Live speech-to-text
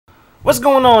What's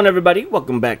going on, everybody?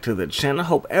 Welcome back to the channel.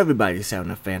 Hope everybody's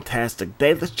having a fantastic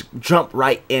day. Let's jump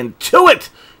right into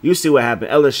it. You see what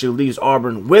happened. LSU leaves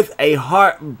Auburn with a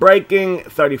heartbreaking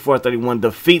 34-31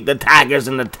 defeat. The Tigers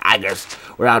and the Tigers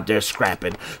were out there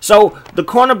scrapping. So the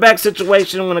cornerback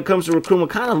situation when it comes to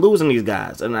recruitment, kind of losing these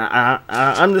guys. And I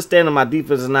understand that my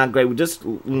defense is not great. We just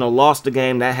lost the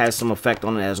game. That has some effect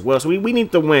on it as well. So we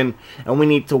need to win, and we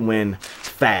need to win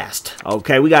fast.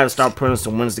 Okay, we got to start putting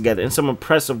some wins together and some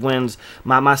impressive wins.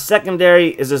 My secondary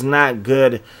is just not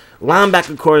good.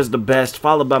 Linebacker core is the best,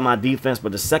 followed by my defense,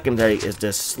 but the secondary is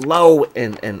just slow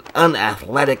and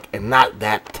unathletic and not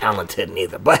that talented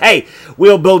neither. But hey,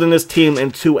 we're building this team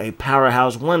into a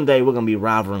powerhouse. One day we're going to be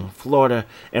rivaling Florida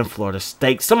and Florida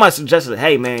State. Somebody suggested,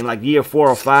 hey man, like year 4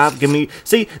 or 5, give me,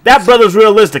 see, that brother's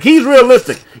realistic. He's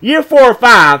realistic. Year 4 or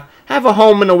 5, have a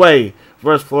home and away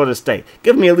versus Florida State.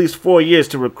 Give me at least 4 years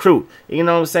to recruit. You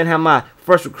know what I'm saying? Have my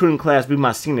first recruiting class be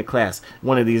my senior class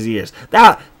one of these years.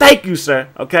 Thank you, sir.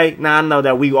 Okay? Now, I know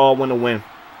that we all want to win.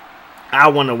 I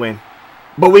want to win.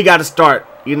 But we got to start,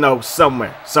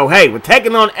 somewhere. So, hey, we're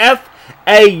taking on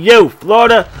FAU,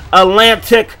 Florida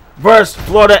Atlantic versus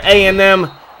Florida A&M.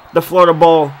 The Florida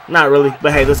Bowl. Not really.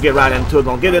 But, hey, let's get right into it.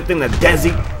 Gonna give that thing to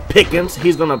Desi Pickens.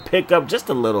 He's going to pick up just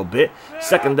a little bit.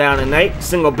 2nd down and 8.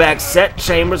 Single back set.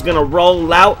 Chambers going to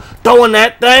roll out. Throwing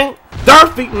that thing.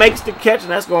 Durfee makes the catch,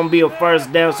 and that's going to be a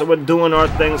first down. So we're doing our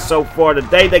thing so far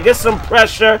today. They get some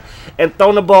pressure, and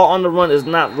throwing the ball on the run is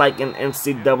not like in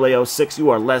NCAA 06. You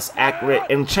are less accurate.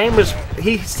 And Chambers,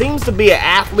 he seems to be an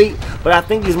athlete, but I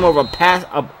think he's more of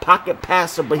a pocket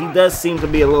passer, but he does seem to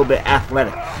be a little bit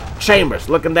athletic. Chambers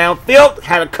looking downfield,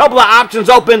 had a couple of options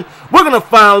open. We're going to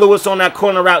find Lewis on that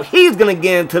corner route. He's going to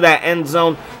get into that end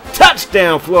zone.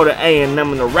 Touchdown, Florida A&M,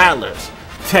 and the Rattlers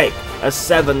take a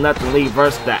 7-0 lead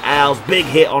versus the Owls. Big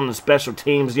hit on the special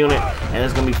teams unit, and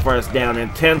it's going to be first down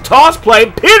and 10. Toss play.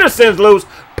 Peterson's loose.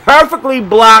 Perfectly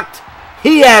blocked.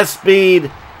 He has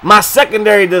speed. My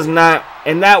secondary does not,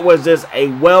 and that was just a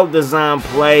well-designed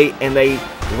play, and they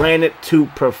ran it to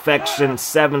perfection.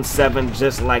 7-7,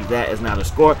 just like that is not a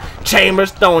score.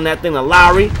 Chambers throwing that thing to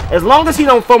Lowry. As long as he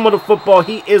don't fumble the football,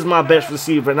 he is my best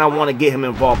receiver, and I want to get him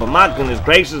involved. But my goodness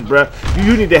gracious, bro,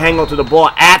 you need to hang on to the ball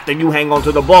after you hang on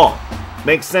to the ball.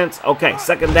 Makes sense? Okay,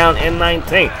 2nd down and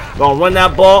 19. Gonna run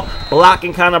that ball.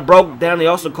 Blocking kind of broke down. They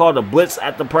also called a blitz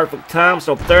at the perfect time.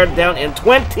 So 3rd down and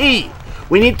 20.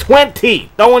 We need 20.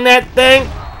 Throwing that thing.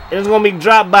 And it's going to be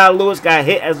dropped by Lewis. Got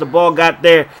hit as the ball got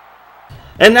there.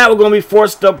 And now we're going to be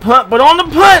forced to punt. But on the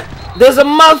punt, there's a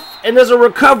muff and there's a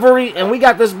recovery. And we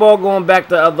got this ball going back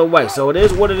the other way. So it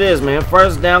is what it is, man.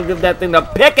 First down, give that thing to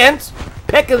Pickens.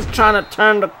 Pickens trying to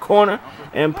turn the corner.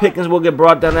 And Pickens will get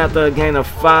brought down after a gain of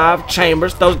 5.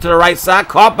 Chambers throws it to the right side.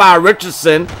 Caught by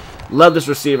Richardson. Love this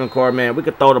receiving core, man. We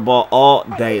could throw the ball all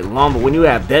day long. But when you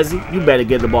have Desi, you better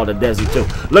get the ball to Desi, too.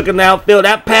 Looking downfield,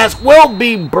 that pass will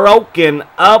be broken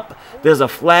up. There's a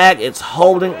flag. It's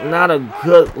holding. Not a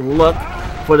good look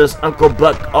for this Uncle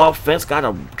Buck offense. Got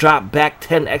to drop back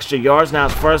 10 extra yards. Now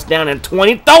it's first down and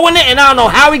 20. Throwing it, and I don't know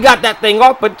how he got that thing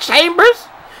off, but Chambers,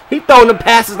 he throwing the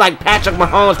passes like Patrick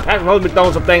Mahomes. Patrick Mahomes be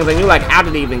throwing some things, and you're like, how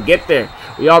did he even get there?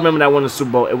 We all remember that one in the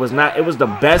Super Bowl. It was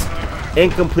the best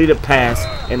incompleted pass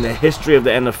in the history of the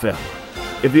NFL.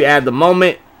 If you add the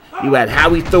moment, you add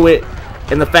how he threw it,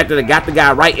 and the fact that it got the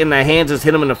guy right in the hands, just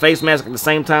hit him in the face mask at the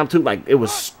same time too, like it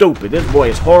was stupid. This boy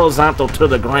is horizontal to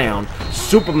the ground,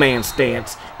 Superman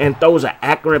stance, and throws an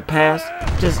accurate pass.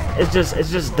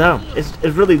 It's just dumb. It's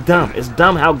really dumb. It's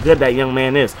dumb how good that young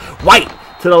man is. White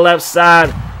to the left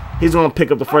side. He's going to pick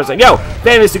up the first. Yo,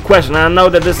 fantasy question. I know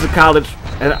that this is college,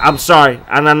 and I'm sorry.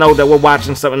 And I know that we're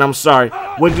watching something. I'm sorry.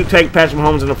 Would you take Patrick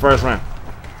Mahomes in the first round?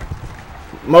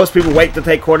 Most people wait to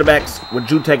take quarterbacks.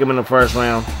 Would you take him in the first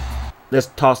round?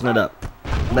 Just tossing it up.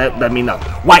 Let me know.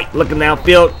 White looking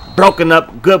downfield. Broken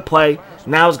up. Good play.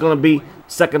 Now it's going to be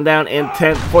 2nd down and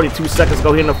 10. 42 seconds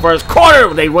go here in the first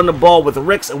quarter. They run the ball with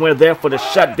Ricks, and we're there for the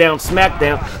shutdown,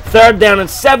 smackdown. 3rd down and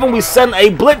 7. We send a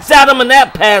blitz at him, and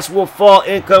that pass will fall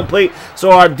incomplete.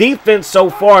 So our defense so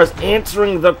far is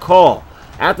answering the call.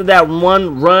 After that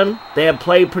one run, they have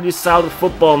played pretty solid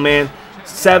football, man.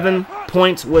 7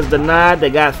 points was denied. They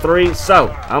got 3, so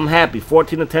I'm happy.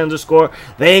 14-10 to score.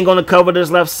 They ain't gonna cover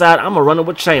this left side. I'm gonna run it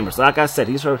with Chambers. Like I said,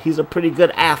 he's a pretty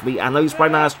good athlete. I know he's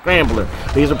probably not a scrambler,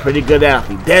 but he's a pretty good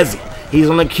athlete. Desi, he's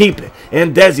gonna keep it.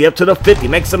 And Desi up to the 50,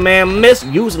 makes a man miss,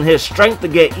 using his strength to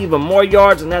get even more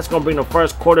yards, and that's gonna bring the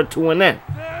first quarter to an end.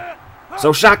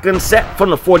 So shotgun set from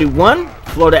the 41.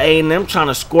 Florida A&M trying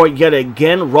to score yet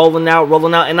again. Rolling out.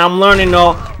 And I'm learning,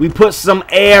 we put some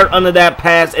air under that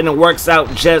pass, and it works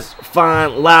out just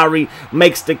fine. Lowry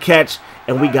makes the catch,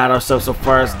 and we got ourselves a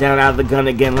first down out of the gun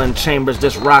again. Len Chambers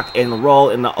just rock and roll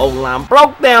in the O-line.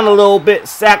 Broke down a little bit,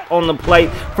 sacked on the play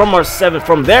from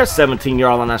their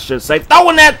 17-yard line, I should say.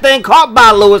 Throwing that thing, caught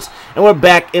by Lewis, and we're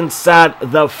back inside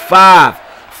the 5.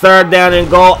 Third down and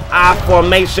goal, I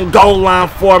formation, goal line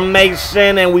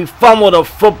formation, and we fumble the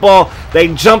football.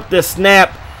 They jump the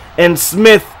snap, and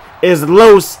Smith is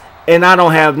loose, and I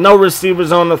don't have no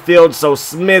receivers on the field, so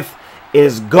Smith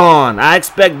is gone. I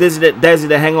expect Desi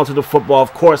to hang on to the football.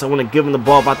 Of course, I want to give him the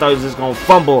ball if I thought he was just going to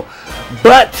fumble,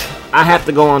 but I have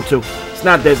to go on 2. It's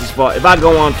not Desi's fault. If I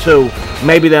go on 2,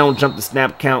 maybe they don't jump the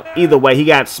snap count. Either way, he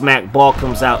got smacked. Ball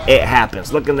comes out. It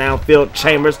happens. Looking downfield,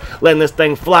 Chambers letting this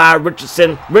thing fly. Richards,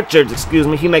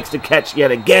 he makes the catch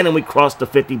yet again, and we cross the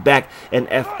 50 back in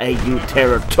FAU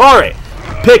territory.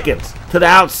 Pickens to the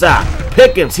outside.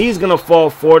 Pickens, he's going to fall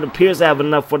forward. Appears to have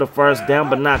enough for the first down,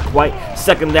 but not quite.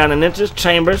 Second down and inches.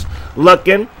 Chambers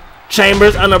looking.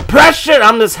 Chambers under pressure.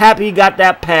 I'm just happy he got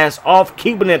that pass off,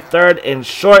 keeping it third and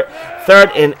short, third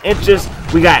and inches.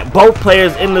 We got both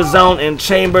players in the zone, and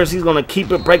Chambers, he's going to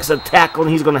keep it, breaks a tackle,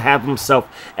 and he's going to have himself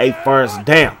a first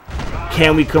down.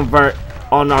 Can we convert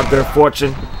on our good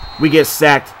fortune? We get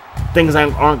sacked. Things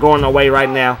aren't going our way right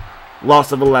now.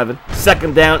 Loss of 11.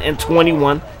 Second down and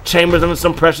 21. Chambers under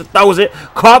some pressure, throws it,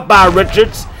 caught by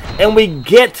Richards, and we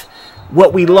get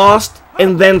what we lost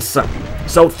and then some.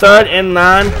 So 3rd and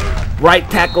 9. Right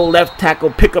tackle, left tackle,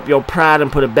 pick up your pride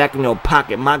and put it back in your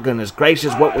pocket. My goodness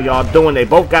gracious, what were y'all doing? They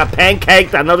both got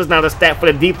pancaked. I know there's not a stat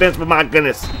for the defense, but my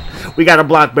goodness, we got to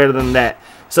block better than that.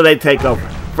 So they take over.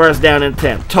 First down and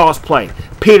 10. Toss play.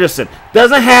 Peterson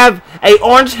doesn't have a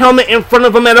orange helmet in front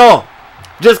of him at all.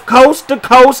 Just coast to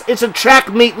coast. It's a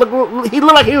track meet. Look, he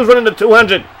looked like he was running the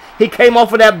 200. He came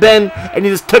off of that bend and he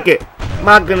just took it.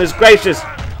 My goodness gracious.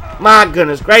 My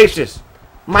goodness gracious.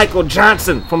 Michael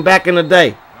Johnson from back in the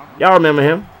day. Y'all remember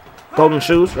him. Golden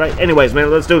shoes, right? Anyways, man,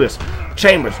 let's do this.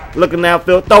 Chambers looking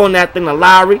downfield, throwing that thing to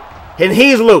Lowry, and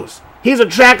he's loose. He's a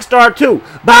track star, too.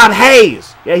 Bob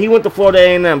Hayes. Yeah, he went to Florida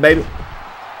A&M, baby.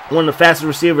 One of the fastest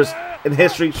receivers in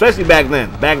history, especially back then.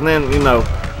 Back then, you know,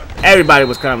 everybody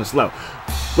was kind of slow.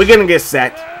 We're going to get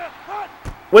sacked.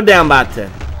 We're down by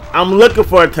 10. I'm looking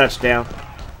for a touchdown.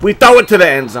 We throw it to the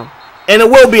end zone, and it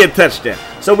will be a touchdown.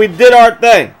 So we did our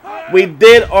thing. We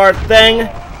did our thing.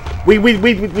 We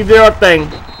did our thing,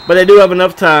 but they do have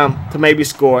enough time to maybe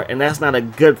score, and that's not a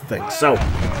good thing. So,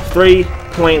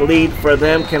 3-point lead for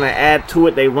them. Can I add to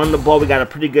it? They run the ball. We got a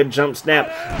pretty good jump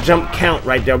count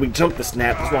right there. We jumped the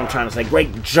snap. That's what I'm trying to say.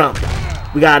 Great jump.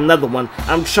 We got another one.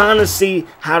 I'm trying to see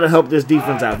how to help this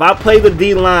defense out. If I play the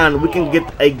D-line, we can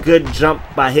get a good jump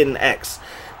by hitting X.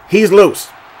 He's loose.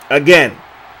 Again,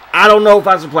 I don't know if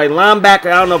I should play linebacker.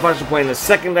 I don't know if I should play in the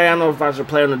secondary. I don't know if I should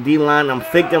play on the D-line. I'm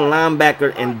thinking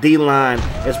linebacker and D-line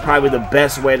is probably the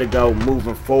best way to go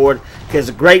moving forward,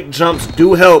 because great jumps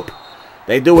do help.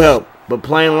 They do help. But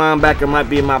playing linebacker might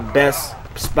be my best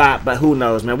spot, but who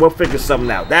knows, man. We'll figure something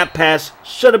out. That pass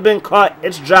should have been caught.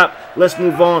 It's dropped. Let's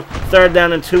move on. 3rd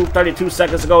down and 2. 32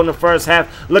 seconds to go in the first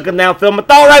half. Looking downfield. My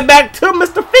throw right back to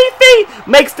Mr.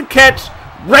 Fifi. Makes the catch.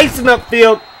 Racing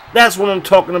upfield. That's what I'm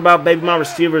talking about, baby. My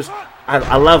receivers,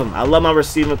 I love them. I love my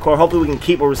receiving core. Hopefully we can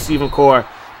keep a receiving core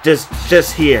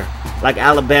just here, like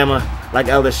Alabama, like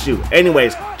LSU.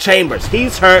 Anyways, Chambers,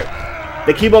 he's hurt.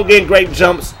 They keep on getting great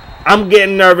jumps. I'm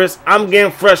getting nervous. I'm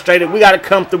getting frustrated. We got to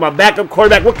come through. My backup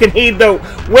quarterback, what can he do?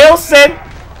 Wilson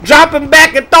dropping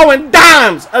back and throwing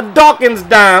dimes. A Dawkins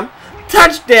dime.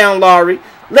 Touchdown, Laurie.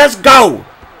 Let's go.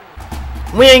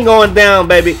 We ain't going down,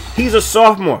 baby. He's a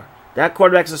sophomore. That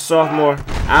quarterback's a sophomore.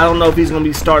 I don't know if he's going to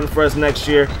be starting for us next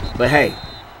year. But, hey,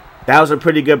 that was a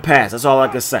pretty good pass. That's all I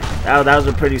can say. That was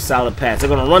a pretty solid pass. They're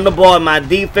going to run the ball in my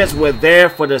defense. We're there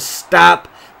for the stop.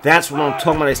 That's what I'm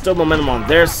talking about. They still momentum on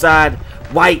their side.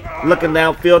 White looking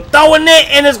downfield. Throwing it,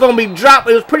 and it's going to be dropped.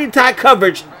 It was pretty tight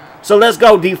coverage. So let's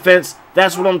go, defense.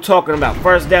 That's what I'm talking about.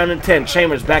 First down and 10.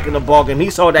 Chambers back in the ballgame. He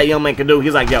saw what that young man can do.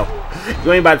 He's like, yo,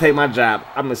 you ain't about to take my job.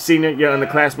 I'm a senior. You're an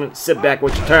underclassman. Sit back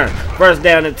with your turn. First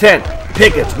down and 10.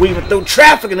 Pickens weaving through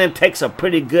traffic and then takes a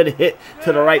pretty good hit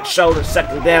to the right shoulder.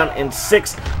 Second down and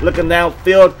 6. Looking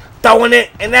downfield. Throwing it,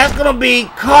 and that's going to be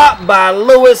caught by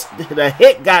Lewis. The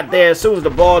hit got there as soon as the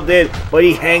ball did, but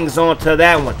he hangs on to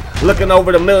that one. Looking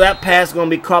over the middle, that pass is going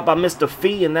to be caught by Mr.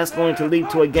 Fee, and that's going to lead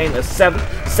to a gain of 7.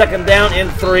 Second down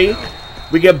and 3.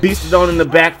 We get beasted on in the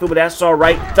backfield, but that's all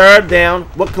right. Third down,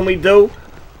 what can we do?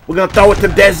 We're going to throw it to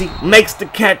Desi. Makes the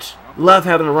catch. Love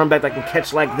having a run back that can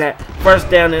catch like that. First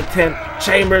down and 10.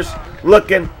 Chambers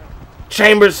looking.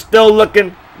 Chambers still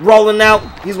looking. rolling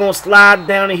out. He's going to slide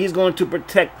down, and he's going to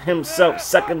protect himself.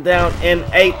 Second down and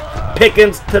 8.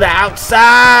 Pickens to the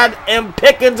outside, and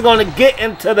Pickens going to get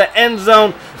into the end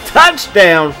zone.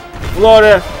 Touchdown,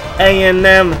 Florida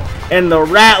A&M and the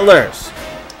Rattlers.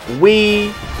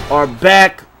 We are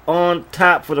back on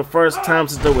top for the first time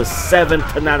since there was 7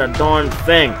 to not a darn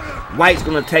thing. White's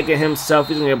going to take it himself.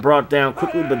 He's going to get brought down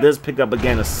quickly, but this pick up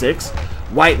again a 6.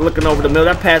 White looking over the middle.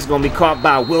 That pass is going to be caught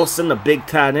by Wilson, the big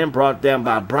tight end, brought down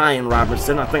by Brian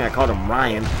Robinson. I think I called him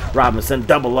Ryan Robinson.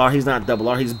 Double R. He's not double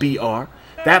R. He's BR.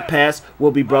 That pass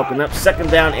will be broken up. Second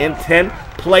down and 10.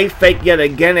 Play fake yet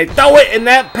again. They throw it, and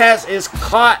that pass is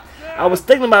caught. I was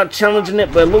thinking about challenging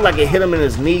it, but it looked like it hit him in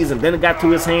his knees, and then it got to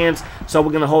his hands. So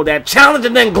we're going to hold that challenge,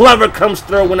 and then Glover comes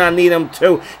through when I need him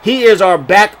to. He is our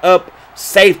backup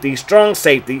safety, strong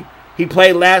safety. He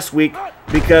played last week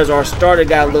because our starter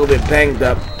got a little bit banged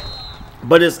up.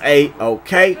 But it's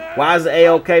A-okay. Why is it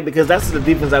A-okay? Because that's the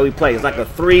defense that we play. It's like a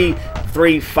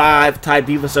 3-3-5 type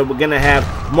defense. So we're going to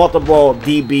have multiple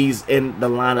DBs in the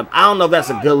lineup. I don't know if that's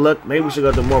a good look. Maybe we should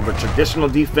go to more of a traditional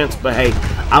defense. But, hey,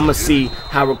 I'm going to see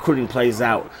how recruiting plays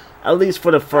out. At least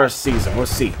for the first season. We'll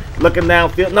see. Looking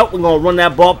downfield. Nope, we're going to run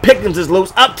that ball. Pickens is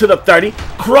loose. Up to the 30.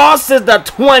 Crosses the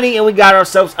 20. And we got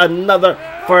ourselves another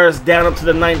first down up to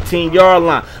the 19-yard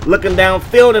line. Looking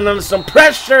downfield and under some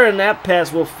pressure. And that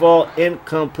pass will fall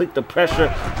incomplete. The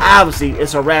pressure, obviously,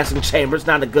 is harassing Chambers.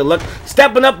 Not a good look.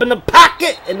 Stepping up in the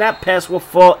pocket. And that pass will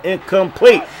fall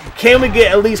incomplete. Can we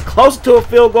get at least close to a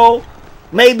field goal?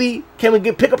 Maybe. Can we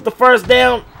pick up the first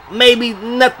down? Maybe.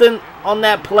 Nothing on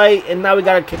that play, and now we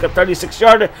got to kick a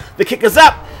 36-yarder. The kick is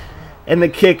up, and the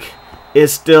kick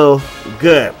is still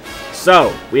good.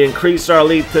 So we increase our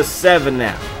lead to 7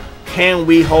 now. Can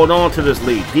we hold on to this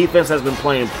lead? Defense has been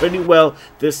playing pretty well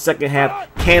this second half.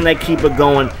 Can they keep it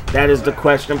going? That is the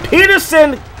question.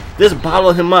 Peterson, just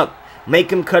bottle him up.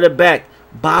 Make him cut it back.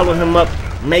 Bottle him up.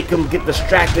 Make him get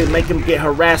distracted. Make him get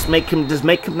harassed. Make him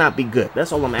not be good.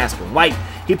 That's all I'm asking. White,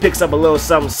 he picks up a little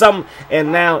something,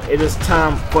 and now it is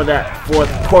time for that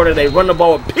fourth quarter. They run the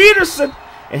ball with Peterson,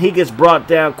 and he gets brought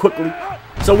down quickly.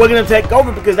 So we're going to take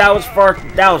over because that was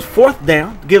fourth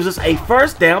down. Gives us a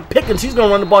first down. Pickens, he's going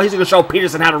to run the ball. He's going to show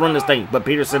Peterson how to run this thing. But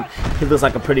Peterson, he looks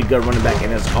like a pretty good running back in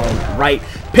his own right.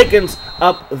 Pickens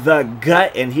up the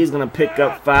gut, and he's going to pick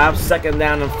up 5. Second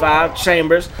down and 5.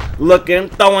 Chambers looking,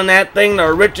 throwing that thing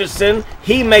to Richardson.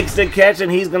 He makes the catch,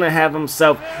 and he's going to have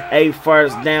himself a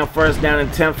first down. First down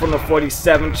and 10 from the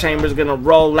 47. Chambers going to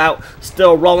roll out,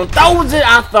 still rolling. Throws it.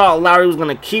 I thought Lowry was going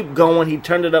to keep going. He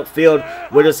turned it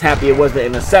upfield. We're just happy it was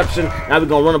the interception. Now we're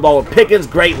going to run the ball with Pickens.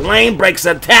 Great lane. Breaks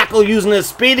a tackle using his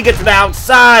speed to get to the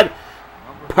outside.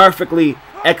 Perfectly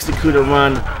executed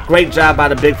run. Great job by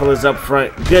the big fellas up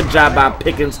front. Good job by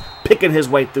Pickens picking his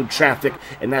way through traffic,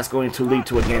 and that's going to lead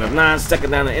to a gain of 9.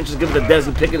 Second down and inches. Give it to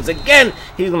Desi Pickens again.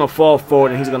 He's going to fall forward,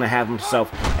 and he's going to have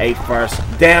himself a first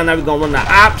down. Now we're going to run the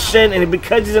option, and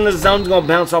because he's in the zone, he's going to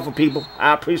bounce off of people.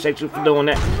 I appreciate you for doing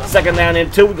that. Second down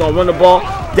and 2. We're going to run the ball.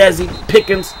 Desi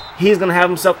Pickens, he's going to have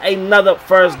himself another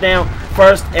first down.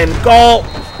 First and goal.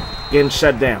 Getting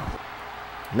shut down.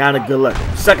 Not a good look.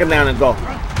 Second down and goal.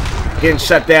 Getting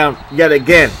shut down yet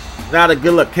again. Not a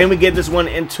good look. Can we get this one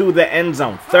into the end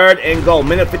zone? Third and goal.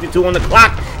 Minute 52 on the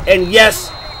clock. And yes,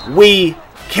 we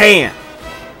can.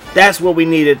 That's what we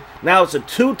needed. Now it's a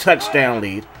 2-touchdown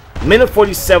lead. Minute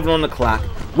 47 on the clock.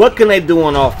 What can they do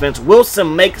on offense?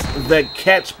 Wilson makes the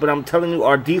catch, but I'm telling you,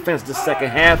 our defense the second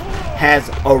half has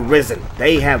arisen.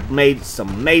 They have made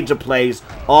some major plays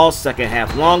all second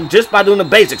half long just by doing the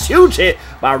basics. Huge hit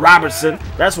by Robertson.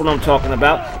 That's what I'm talking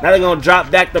about. Now they're going to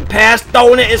drop back the pass.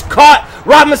 Throwing it is caught.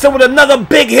 Robinson with another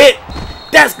big hit.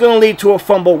 That's going to lead to a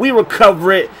fumble. We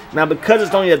recover it. Now, because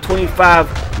it's only a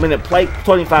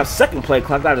 25-second play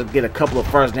clock, I got to get a couple of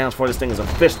first downs before this thing is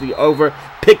officially over.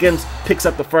 Pickens picks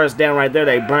up the first down right there.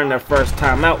 They burn their first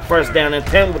timeout. First down and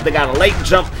 10, but they got a late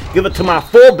jump. Give it to my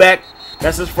fullback.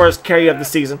 That's his first carry of the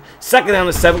season. Second down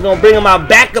and 7. Going to bring him our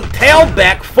backup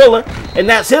tailback, Fuller. And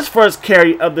that's his first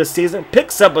carry of the season.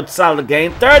 Picks up a solid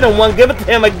gain. Third and 1. Give it to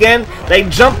him again. They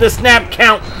jump the snap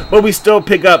count, but we still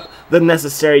pick up the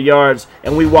necessary yards,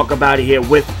 and we walk up out of here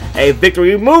with a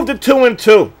victory. We moved to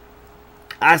 2-2.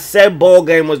 I said bowl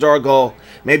game was our goal.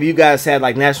 Maybe you guys had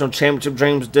like national championship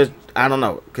dreams. I don't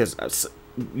know, because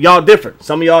y'all different.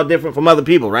 Some of y'all different from other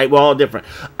people, right? We're all different.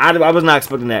 I was not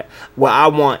expecting that. What I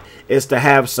want is to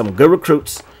have some good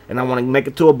recruits, and I want to make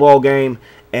it to a bowl game,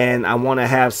 and I want to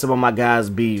have some of my guys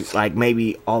be like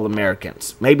maybe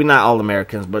All-Americans. Maybe not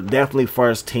All-Americans, but definitely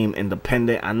first team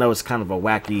independent. I know it's kind of a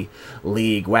wacky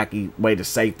league, wacky way to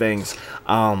say things.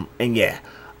 And yeah,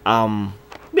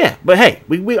 Yeah, but hey,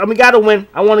 we got to win.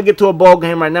 I want to get to a bowl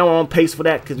game right now. We're on pace for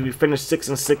that because if we finish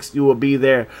 6-6, you will be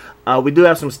there. We do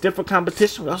have some stiffer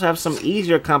competition. We also have some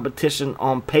easier competition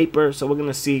on paper, so we're going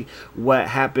to see what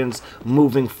happens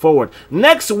moving forward.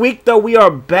 Next week, though, we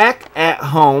are back at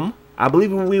home. I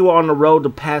believe we were on the road the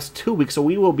past 2 weeks, so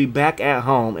we will be back at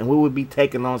home, and we will be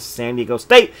taking on San Diego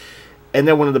State, and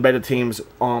they're one of the better teams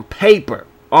on paper.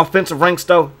 Offensive ranks,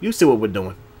 though, you see what we're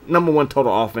doing. Number 1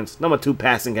 total offense, number 2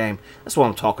 passing game. That's what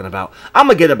I'm talking about. I'm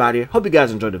going to get up out of here. Hope you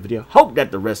guys enjoyed the video. Hope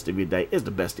that the rest of your day is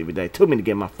the best of your day. Tune me to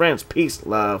get my friends. Peace,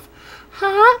 love,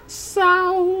 hot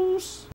sauce.